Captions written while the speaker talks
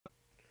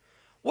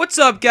What's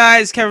up,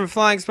 guys? Kevin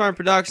Flying Smart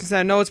Productions.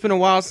 I know it's been a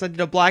while since I did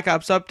a Black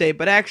Ops update,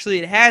 but actually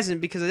it hasn't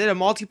because I did a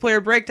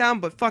multiplayer breakdown,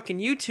 but fucking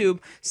YouTube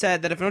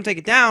said that if I don't take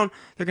it down,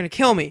 they're gonna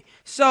kill me.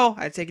 So,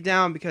 I take it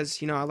down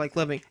because, I like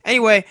living.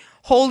 Anyway,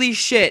 holy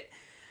shit.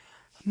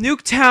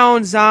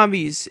 NUKETOWN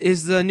Zombies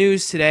is the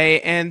news today,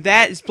 and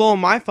that is blowing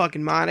my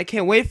fucking mind. I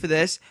can't wait for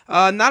this.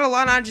 Not a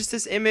lot on just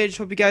this image.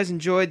 Hope you guys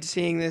enjoyed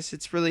seeing this.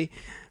 It's really,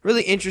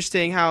 really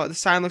interesting how the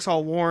sign looks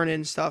all worn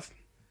and stuff.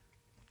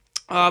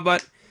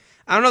 But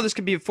I don't know, this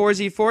could be a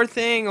 4Z4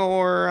 thing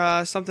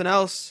or something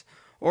else.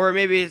 Or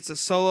maybe it's a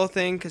solo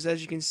thing, because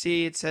as you can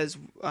see, it says,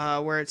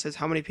 where it says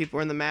how many people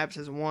are in the map, it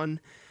says 1.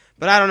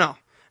 But I don't know.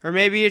 Or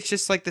maybe it's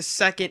just like the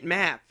second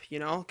map,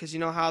 because you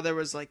know how there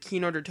was like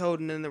Keynote or Toad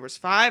and then there was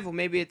 5? Well,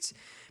 maybe it's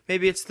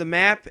the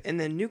map and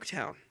then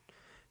NUKETOWN.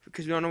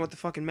 Because we don't know what the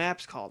fucking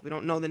map's called. We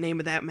don't know the name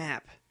of that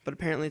map. But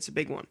apparently it's a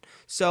big one.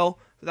 So,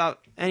 without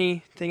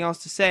anything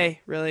else to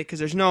say, really, because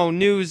there's no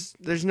news,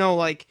 there's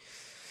nothing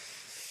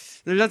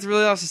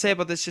really else to say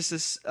about this,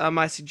 just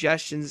my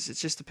suggestions. It's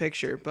just a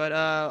picture. But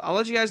I'll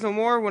let you guys know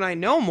more when I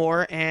know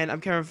more, and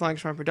I'm Kevin Flying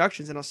Smart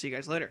Productions, and I'll see you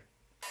guys later.